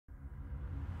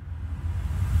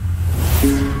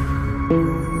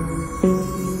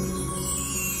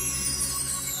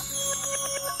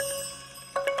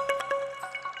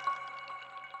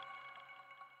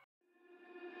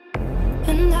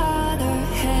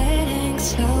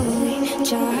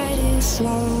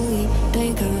Slowly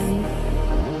begun,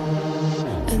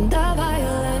 and the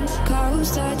violence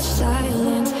caused such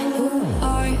silence. Who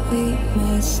are we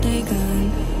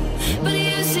mistaken? But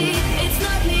you see, it's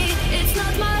not me, it's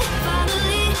not my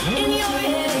family. In your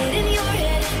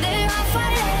head, they are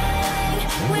fighting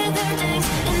with their tanks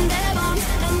and their bombs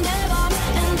and their bombs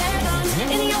and their guns.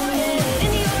 In your head,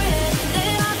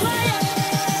 they are fighting.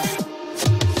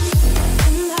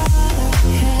 Another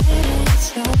head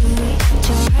slowly.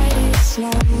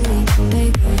 Slowly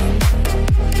begun,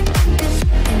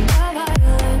 and the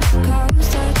violence caused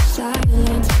such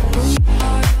silence. Who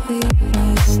are we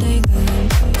mistaken?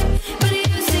 But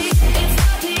you see, it's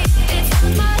not me, it's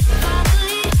not my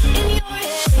family. In your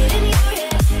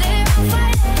head, they are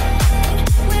fighting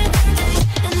with their tanks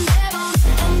and their bombs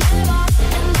and their bombs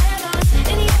and their guns.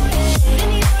 In your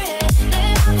head, they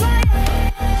are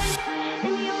fighting.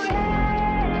 In your head,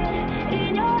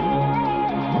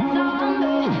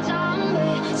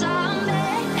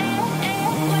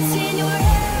 what's in your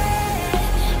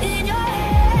head? In your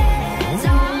head,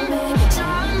 zombie.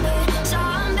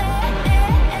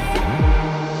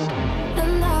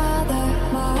 Another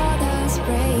mother's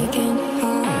breaking,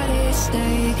 heart is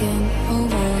taking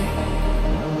over.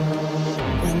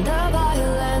 When the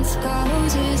violence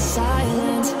causes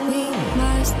silence, we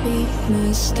must be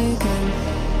mistaken.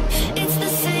 It's the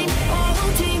same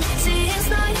old team since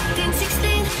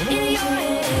 1916. In your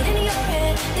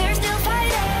head, they're still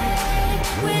fighting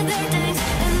with their tanks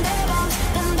and their bombs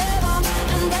and their bombs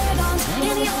and their guns.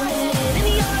 In your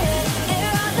head,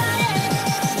 they're all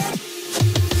fighting.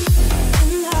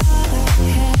 Another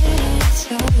head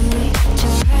slowly,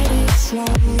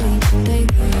 slowly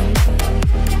begun,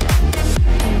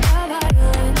 and the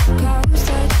violence caused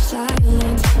such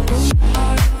silence. Who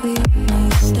are we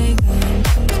mistaken?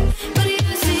 But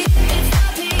you see, it's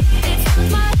not me, it's not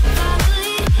my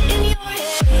family. In your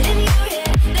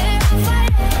head, they are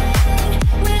fighting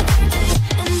with their tanks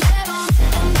and their bombs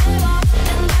and their bombs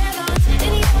and their guns.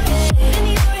 In your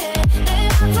head, they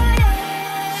are fighting.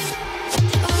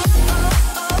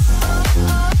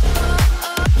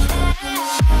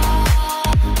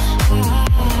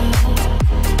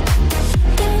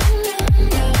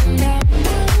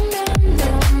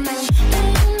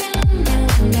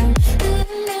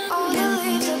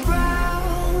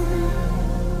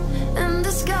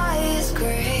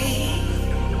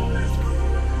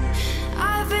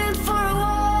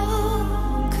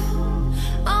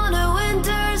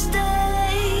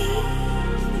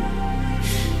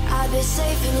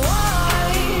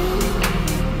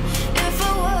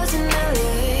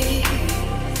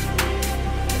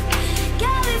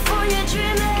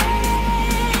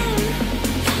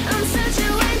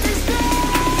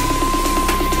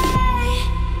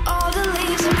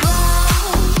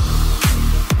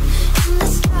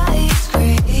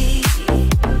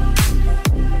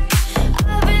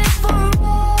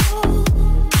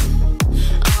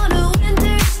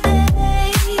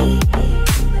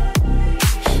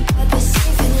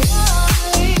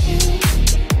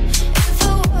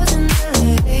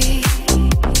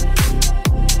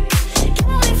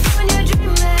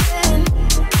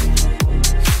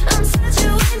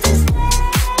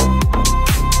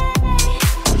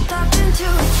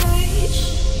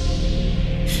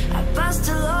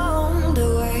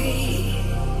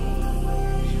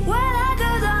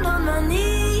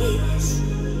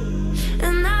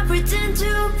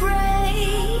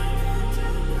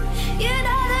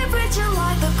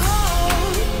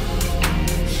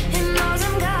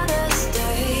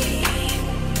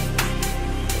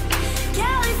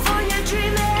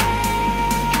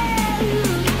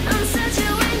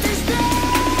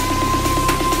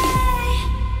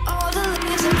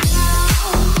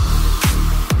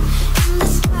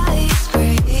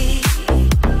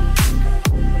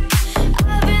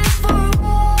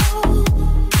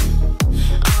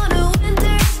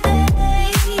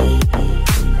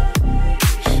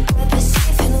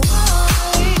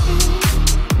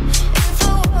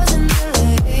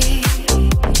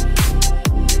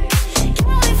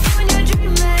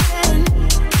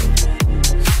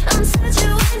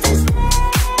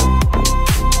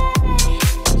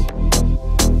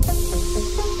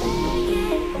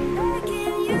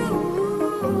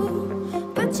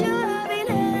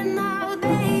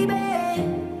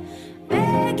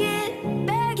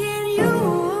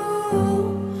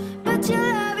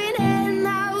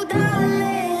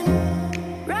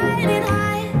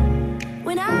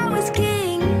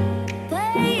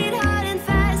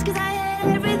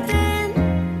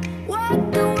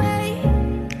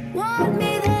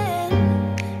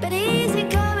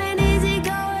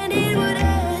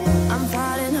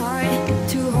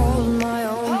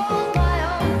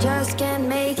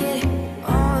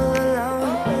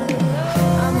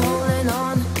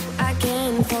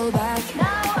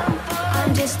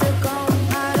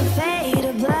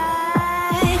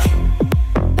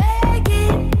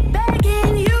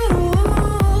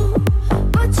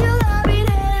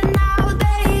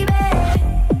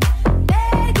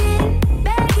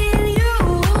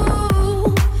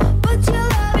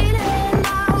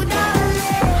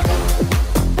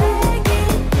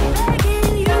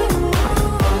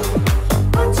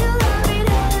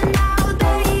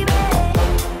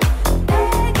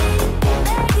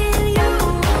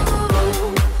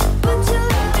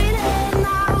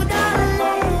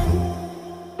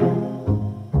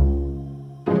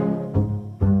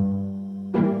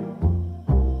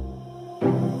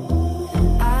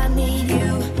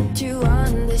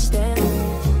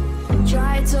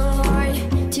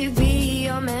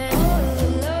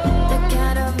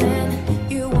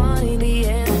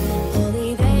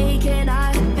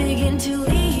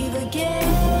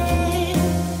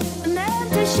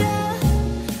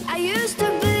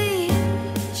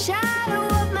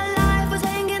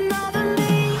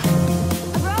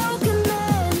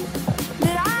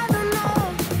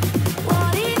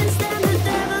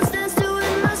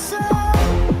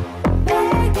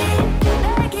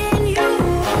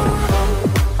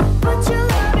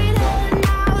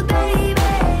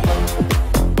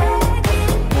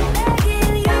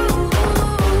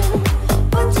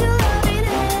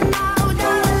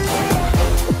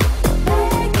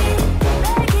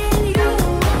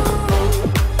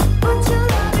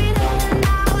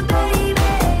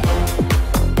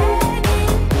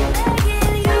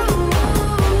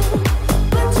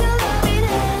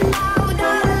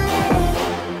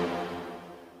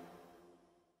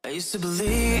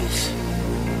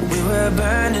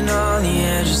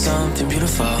 something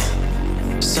beautiful,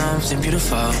 something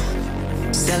beautiful.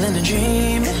 Selling a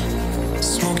dream,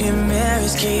 smoking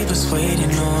mirrors keep us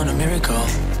waiting on a miracle,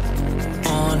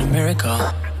 on a miracle.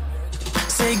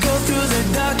 Say go through the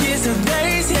darkest of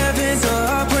days, heaven's a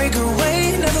heartbreak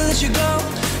away. Never let you go,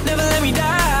 never let me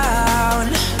down.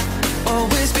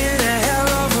 Always been a hell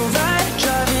of a ride,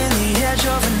 driving the edge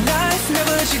of a knife.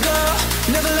 Never let you go,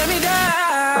 never let me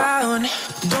down.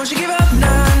 Don't you give up,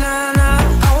 nah, nah, nah.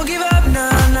 I won't give up,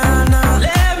 nah, nah, nah.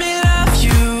 Let me love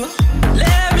you,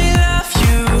 let me love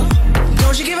you.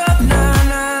 Don't you give up, nah,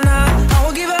 nah, nah. I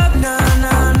won't give up, nah,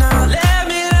 nah, nah. Let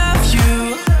me love you,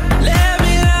 let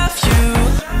me love you.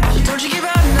 Don't you give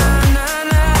up, nah,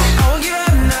 nah, nah. I won't give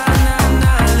up, nah, nah,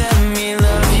 nah. Let me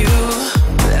love you,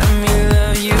 let me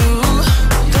love you.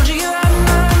 Don't you give up,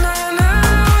 nah, nah,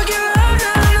 nah. I won't give up,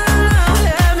 nah, nah, nah.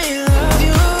 Let me love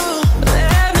you,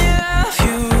 let me love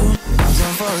you.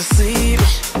 Don't fall asleep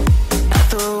at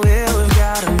the wheel. We've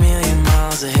got a million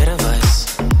miles ahead of us,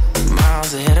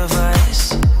 miles ahead of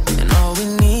us. And all we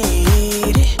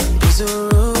need is a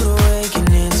rude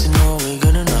awakening to know we're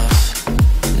good enough,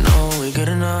 know we're good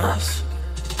enough.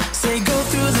 Say go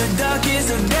through the darkest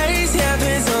of days,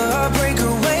 heaven's a heartbreak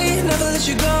away. Never let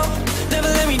you go, never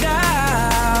let me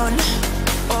down.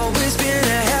 Always been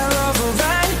a hell of a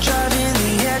ride, driving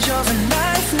the edge of a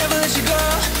knife. Never let you go,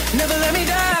 never let me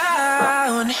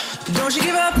down. Don't you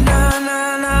give up, nah,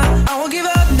 nah, nah. I won't give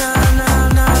up, nah, nah,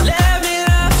 nah. Let me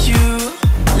love you,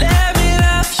 let me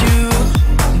love you.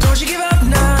 Don't you give up,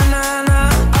 nah, nah, nah.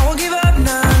 I won't give up,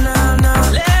 nah, nah, nah.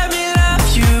 Let me love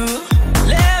you,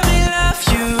 let me love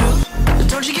you.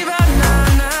 Don't you give up, nah,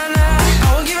 nah, nah. I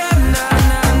won't give up, nah,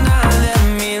 nah, nah. Let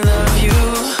me love you,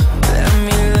 let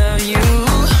me love you.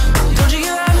 Don't you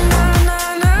give up, nah, nah,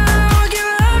 nah. I won't give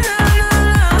up, nah, nah,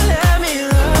 nah. Let me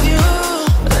love you,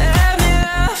 let me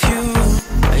love you.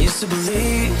 I used to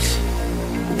believe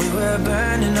we were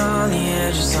burning on the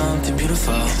edge of something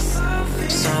beautiful,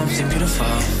 something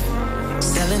beautiful.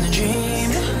 Selling a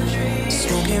dream,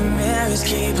 smoking mirrors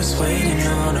keep us waiting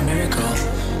on a miracle,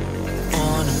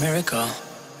 on a miracle.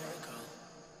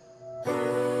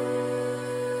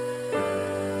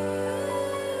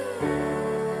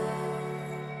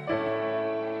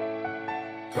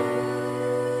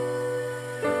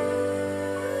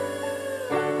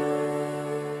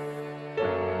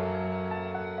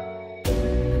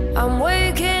 I'm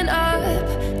waking up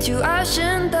to ash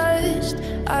and dust.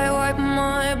 I wipe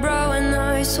my brow and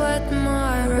I sweat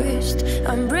my wrist.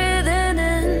 I'm breathing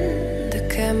in the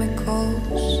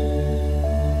chemicals.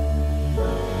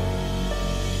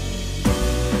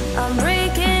 I'm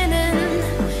breaking in,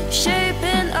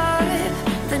 shaping up,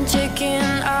 then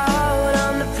checking out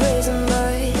on the prison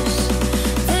bus.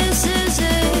 This is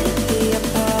it, the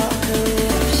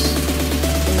apocalypse.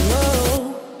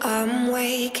 Whoa, I'm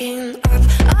waking up.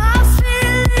 I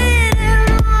feel it in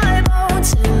my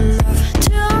bones, enough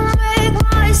to make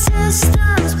my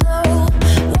systems blow.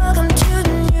 Welcome to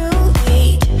the new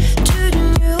age, to the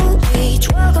new age.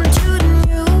 Welcome to the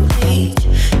new age,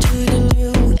 to the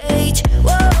new age.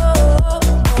 Whoa,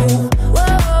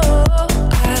 whoa,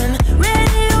 I'm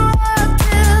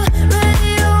radioactive,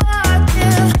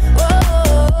 radioactive.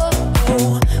 Whoa,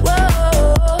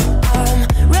 whoa, I'm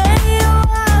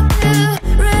radioactive,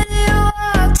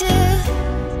 radioactive.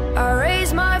 I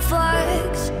raise my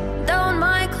flags, down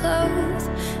my clothes.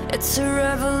 It's a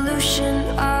revolution,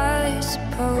 I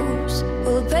suppose.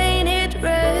 We'll paint it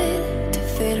red to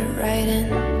fit it right in.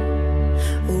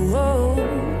 Whoa,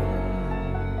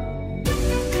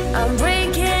 I'm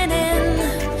breaking in,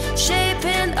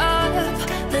 shaping up,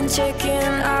 then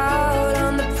checking out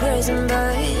on the prison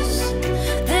bus.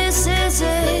 This is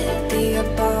it, the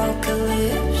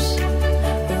apocalypse.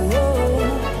 Whoa,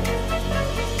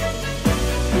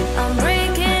 I'm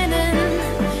breaking in,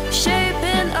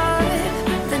 shaping up,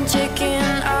 then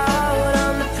checking out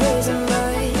on the prison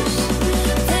bus.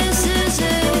 This is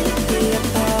it, the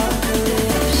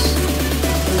apocalypse.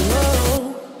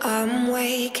 Whoa, I'm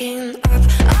waking up.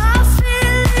 I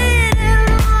feel it in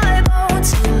my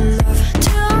bones, enough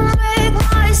to make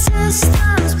my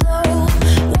systems blow.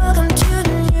 Welcome to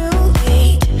the new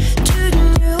age, to the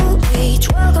new age.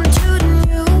 Welcome to the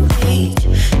new age,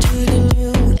 to the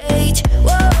new age.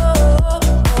 Whoa,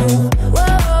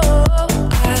 whoa,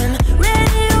 I'm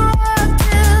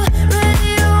radioactive,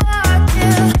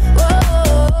 radioactive.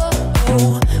 Whoa,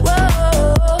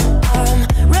 I'm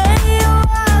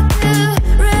radioactive,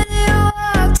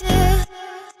 radioactive.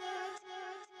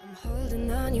 I'm holding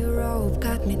on your rope,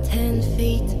 got me 10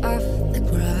 feet off the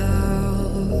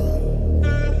ground.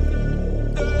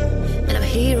 And I'm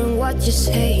hearing what you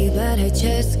say, but I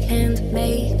just can't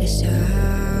make a sound.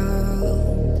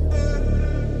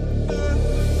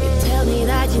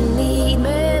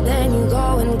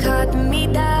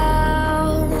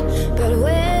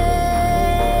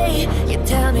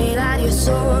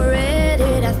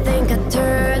 disoriented, I think I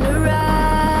turn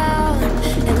around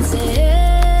and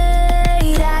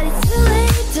say that it's too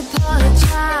late to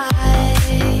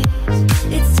apologize.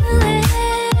 It's too late.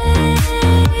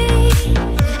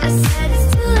 I said it's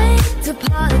too late to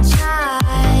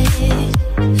apologize.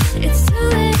 It's too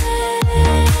late.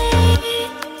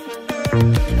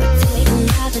 Take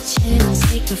another chance,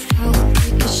 take a fall,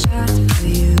 take a shot for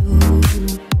you.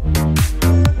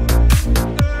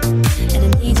 And I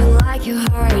need you like your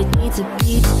heart needs a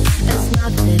beat. That's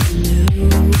nothing new.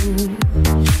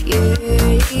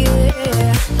 Yeah,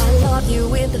 yeah. I love you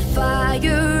with the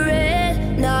fire red.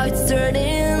 Now it's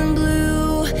turning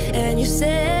blue. And you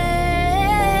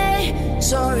say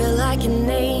sorry like an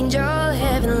angel.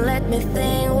 Heaven let me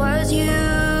think was you.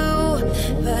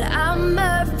 But I'm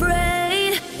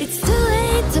afraid it's too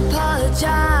late to apologize.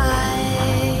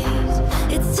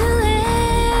 It's too late.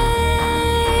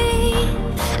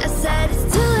 I said it's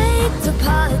too late to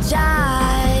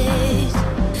apologize.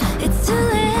 It's too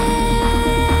late.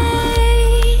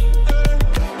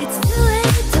 It's too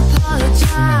late to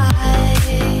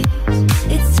apologize.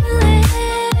 It's too late.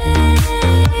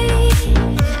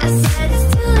 I said it's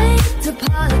too late to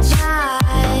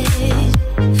apologize.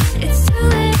 It's too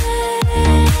late.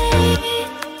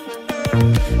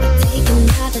 Take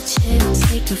another chance,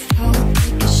 take a fall,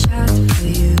 take a shot for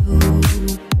you.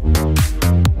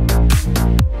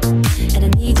 And I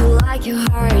need you like your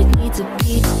heart needs a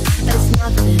beat. That's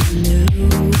nothing new.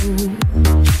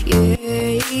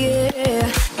 Yeah,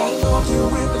 yeah. I love you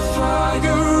with the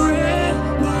fire red.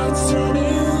 Now it's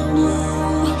turning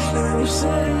blue. And you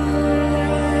say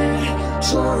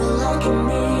sorry like an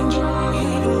angel. You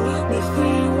let me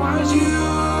think was you.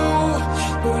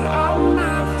 But I'm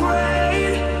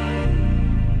afraid.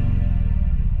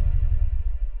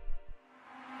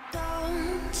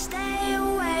 Don't stay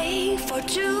away for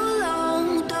too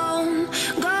long. Don't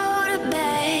go to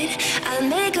bed. I'll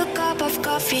make a cup of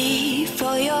coffee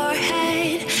for your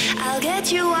head. I'll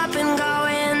get you up and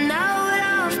going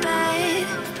out of bed.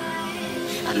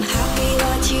 I'm happy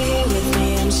that you're here with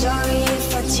me. I'm sorry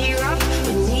if I tear up.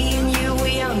 When me and you were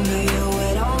younger, you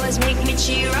would always make me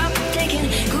cheer up. Taking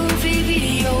goofy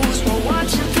videos while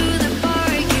watching through the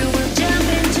park. You would jump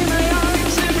into my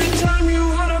arms every time you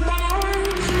had a bar.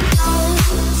 Don't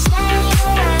stay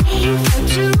away for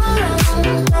too long.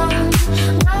 Don't go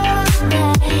to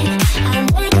bed. I'll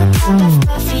make a cup of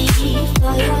coffee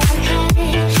for your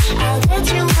head. I'll get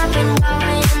you up and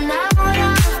going out of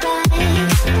bed.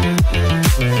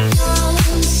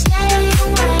 Don't stay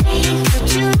away for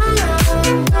too long.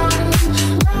 Don't go to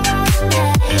bed.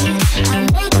 I'll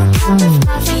make a cup of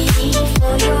coffee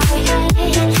for your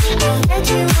head. I'll get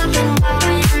you up and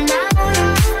going out of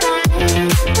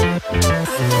bed. I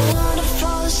don't wanna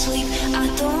fall asleep. I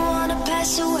don't wanna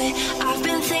pass away. I've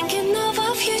been thinking of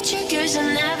our future years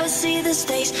and never see this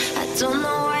days. I don't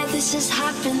know why this has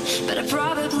happened, but I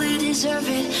probably deserve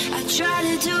it. I try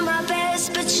to do my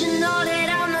best, but you know that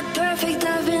I'm not perfect.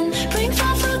 I've been praying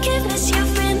for forgiveness.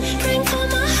 You've been praying for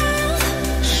my health.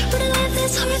 When I let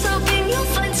this heart open, you'll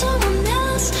find someone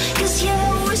else. Cause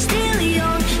yeah, we're still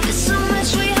young. There's so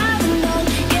much we haven't done.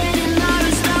 Getting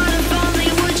married, start a family.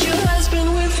 Would your husband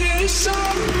with your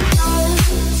son? Don't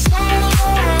stay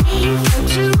away for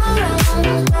too long.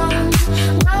 Don't go to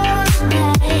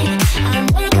bed. I'll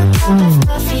make a cup of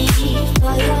coffee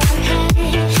for your head.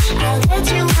 I'll get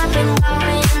you up and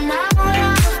going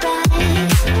out of bed.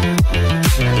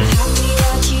 I'm happy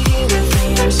that you're here with me.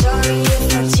 I'm sorry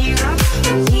if I tear up.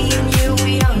 When me and you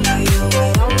were younger, you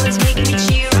would always make me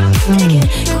cheer up. Taking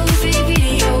goofy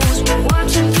videos while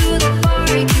watching through the park.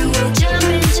 You would jump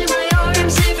into my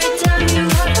arms every time you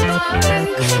had a bark.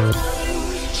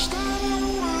 Stay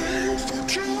away for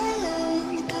too long.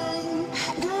 Don't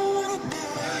go to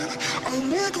bed. I'll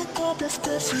make a cup of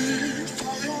coffee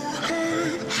for your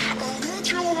head. I'll get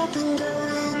you up and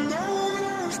going out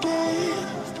of bed.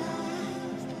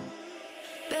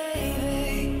 Baby,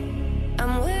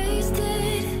 I'm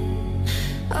wasted.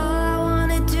 All I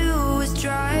wanna do is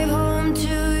drive home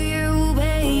to you,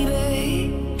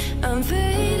 baby. I'm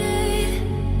faded.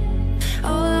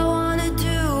 All I wanna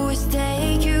do is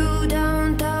take you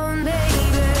downtown,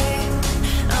 baby.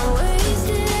 I'm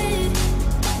wasted.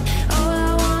 All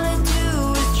I wanna do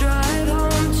is drive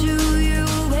home to you,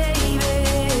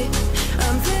 baby.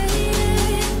 I'm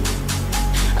faded.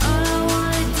 All I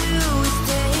wanna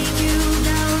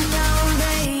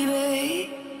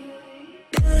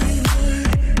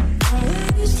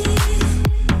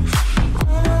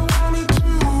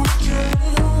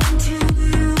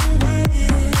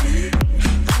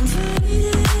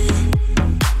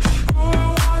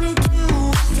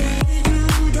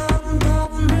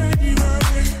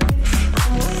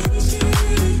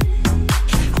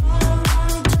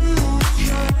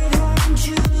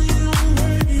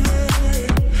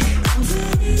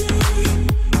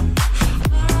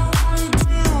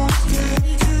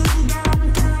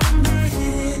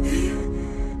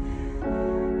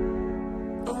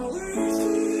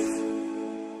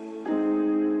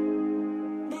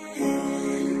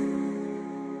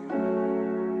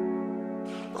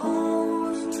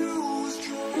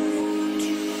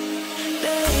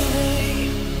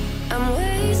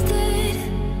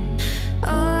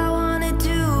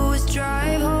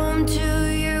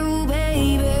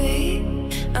baby.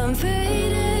 I'm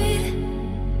faded.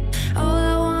 All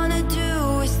I wanna do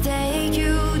is take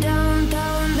you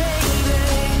downtown, baby.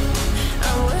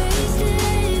 I'm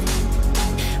wasted.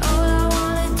 All I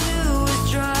wanna do is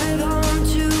drive home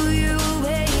to you,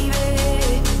 baby.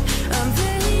 I'm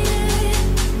faded.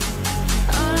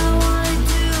 All I wanna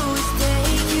do is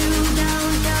take you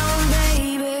downtown,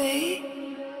 baby.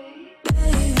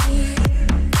 Baby,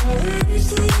 I'm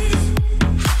wasted.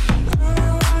 All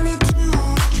I wanna do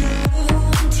is drive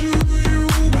home to you,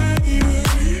 baby.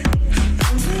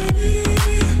 I'm faded.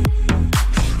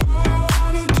 All I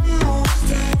wanna do is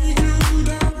take you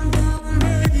downtown,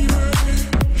 baby.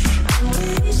 I'm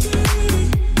wasted.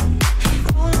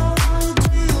 All I wanna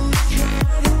do is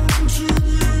drive home to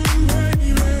you,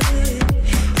 baby.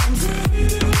 I'm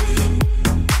faded.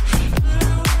 All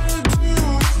I wanna do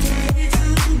is take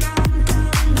you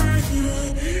downtown, baby.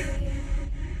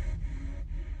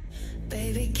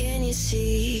 Baby, can you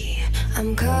see I'm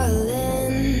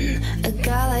calling? A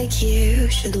guy like you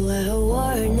should wear a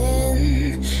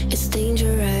warning. It's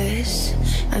dangerous,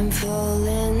 I'm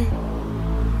falling.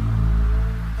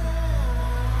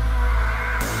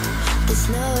 There's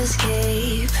no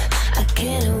escape, I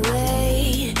can't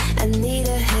wait. I need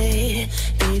a hit,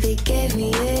 baby, give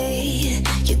me it.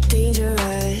 You're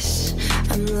dangerous,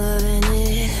 I'm loving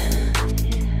it.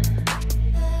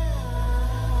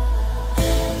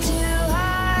 Too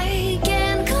high,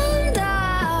 can't come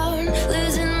down.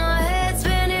 Losing my head,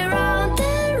 spinning round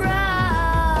and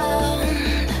round.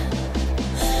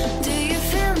 Do you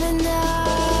feel me now?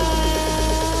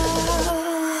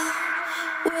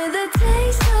 With a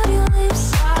taste of your lips,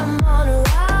 I'm on a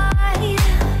ride.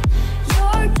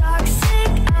 You're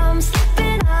toxic, I'm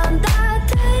slipping on that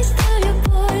taste of your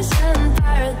poison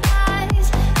paradise.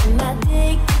 I'm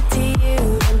addicted to you,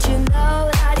 don't you know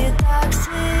that you're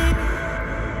toxic?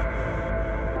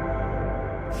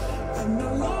 And I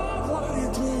love what you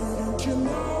do, don't you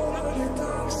know that you're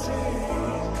toxic?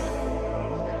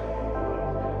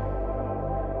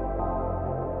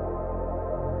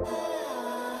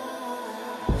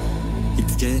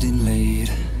 It's getting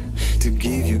late to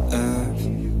give you up.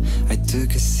 I took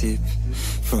a sip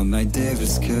from my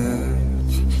devil's cup.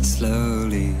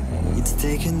 Slowly, it's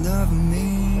taken over me.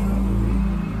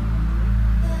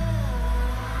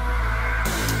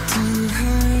 Too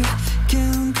high,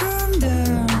 can't come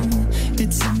down.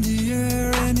 It's in the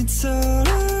air and it's all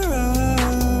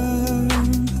around.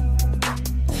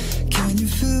 Can you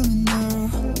feel me now?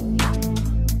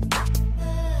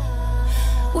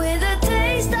 With a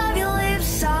taste of your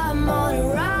lips, I'm on a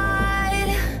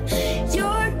ride.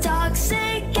 You're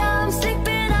toxic, I'm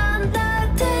sleeping on the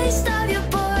taste of your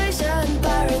poison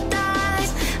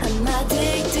paradise. I'm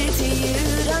addicted to you,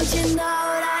 don't you know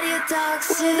that you're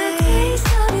toxic? With a taste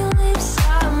of your lips,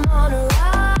 I'm on a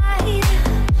ride.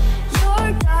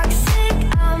 You're toxic,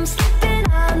 I'm sleeping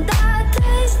on the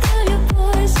taste of your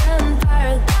poison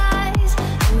paradise.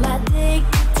 I'm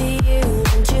addicted to you,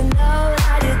 don't you know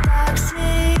that you're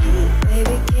toxic?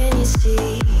 Baby, can you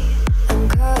see I'm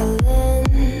calling?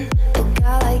 A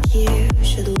guy like you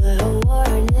should wear a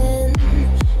warning.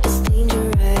 It's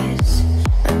dangerous,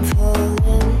 I'm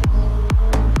falling.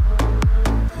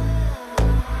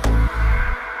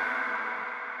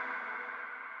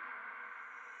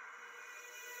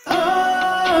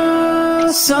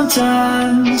 Oh,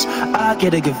 sometimes I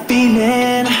get a good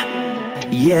feeling,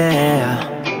 yeah.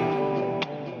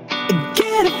 I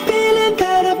get a feeling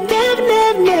that I've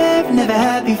never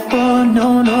had before, no.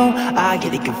 I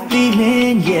get a good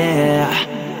feeling, yeah.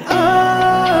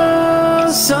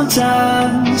 Oh,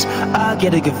 sometimes I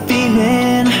get a good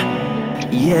feeling,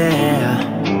 yeah.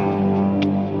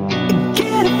 I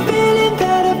get a feeling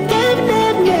that I've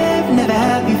never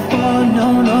had before, no.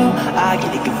 I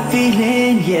get a good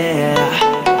feeling, yeah.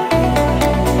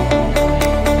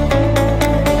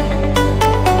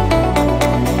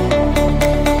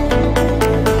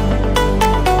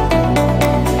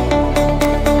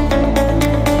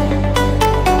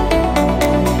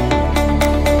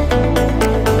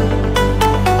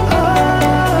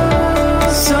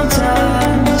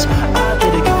 Sometimes I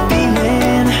get a good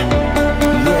feeling,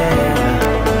 yeah.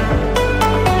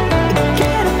 I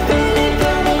get a feeling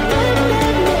that I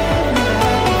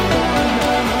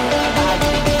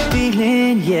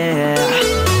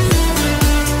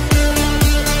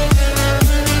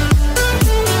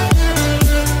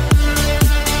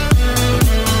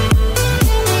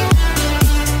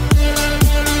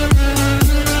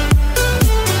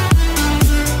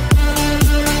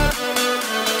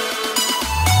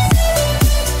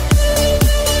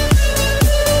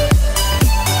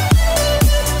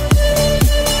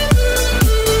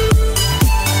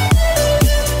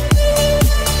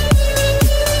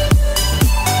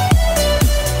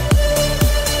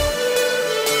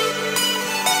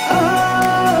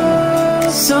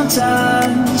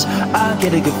sometimes I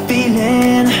get a good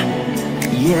feeling,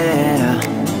 yeah.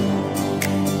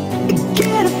 I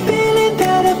get a feeling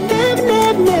that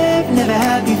I've never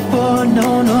had before,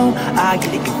 no, I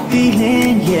get a good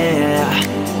feeling, yeah.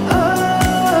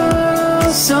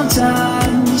 Oh,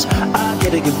 sometimes I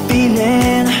get a good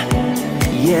feeling,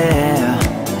 yeah.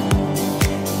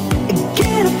 I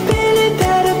get a feeling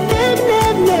that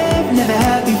I've never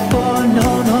had before,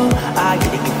 no, I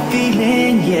get a good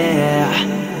feeling, yeah.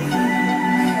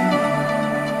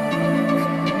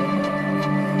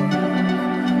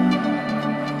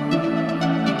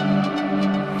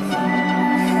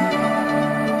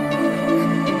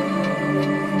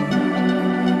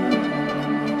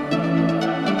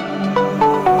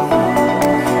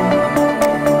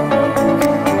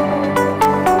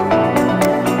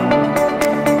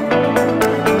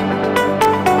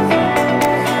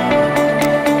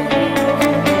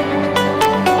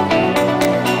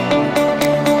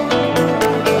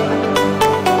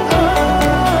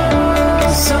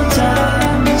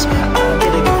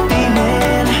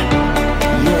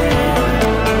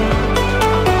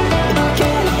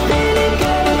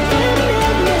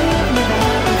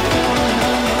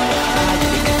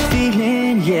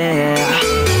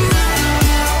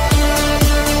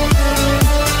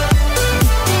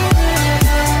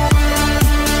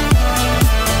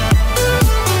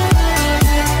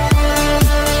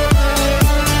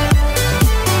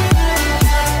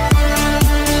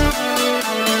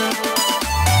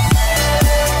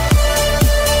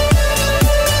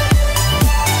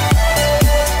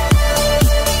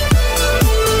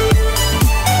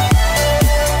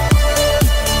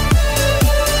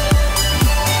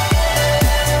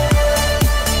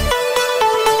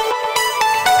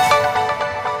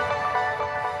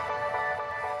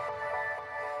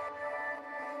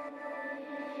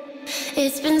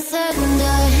 It's been said and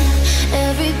done.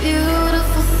 Every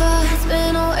beautiful thought's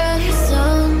been already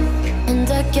sung. And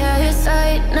I guess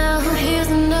right now here's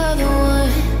another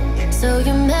one. So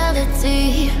your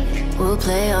melody will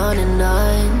play on and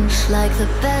on, like the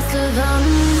best of them.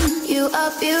 You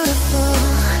are beautiful,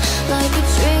 like a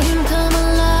dream come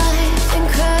alive.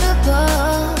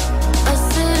 Incredible, a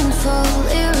sinful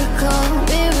lyrical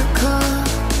miracle.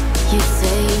 You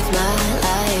saved my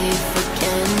life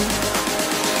again.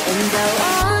 And I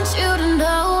want you to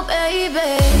know, baby,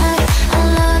 I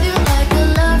love you like a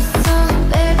love song,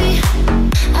 baby.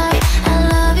 I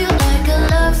love you like a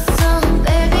love song,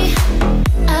 baby.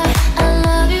 I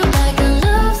love you like a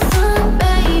love song,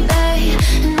 baby.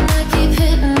 And I keep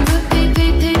hitting,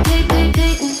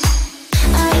 repeating.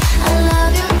 I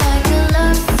love you like a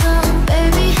love song,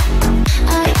 baby.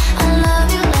 I love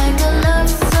you like a love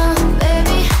song,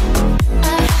 baby.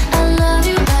 I love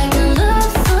you like a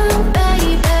love song,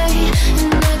 baby.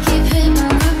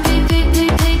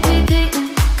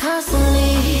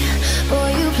 Constantly, boy,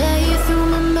 you play it through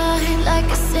my mind like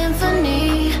a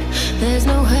symphony. There's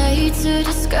no way to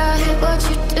describe what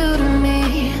you do to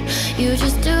me. You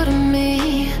just do to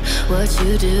me what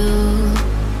you do.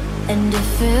 And it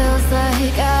feels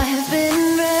like I have been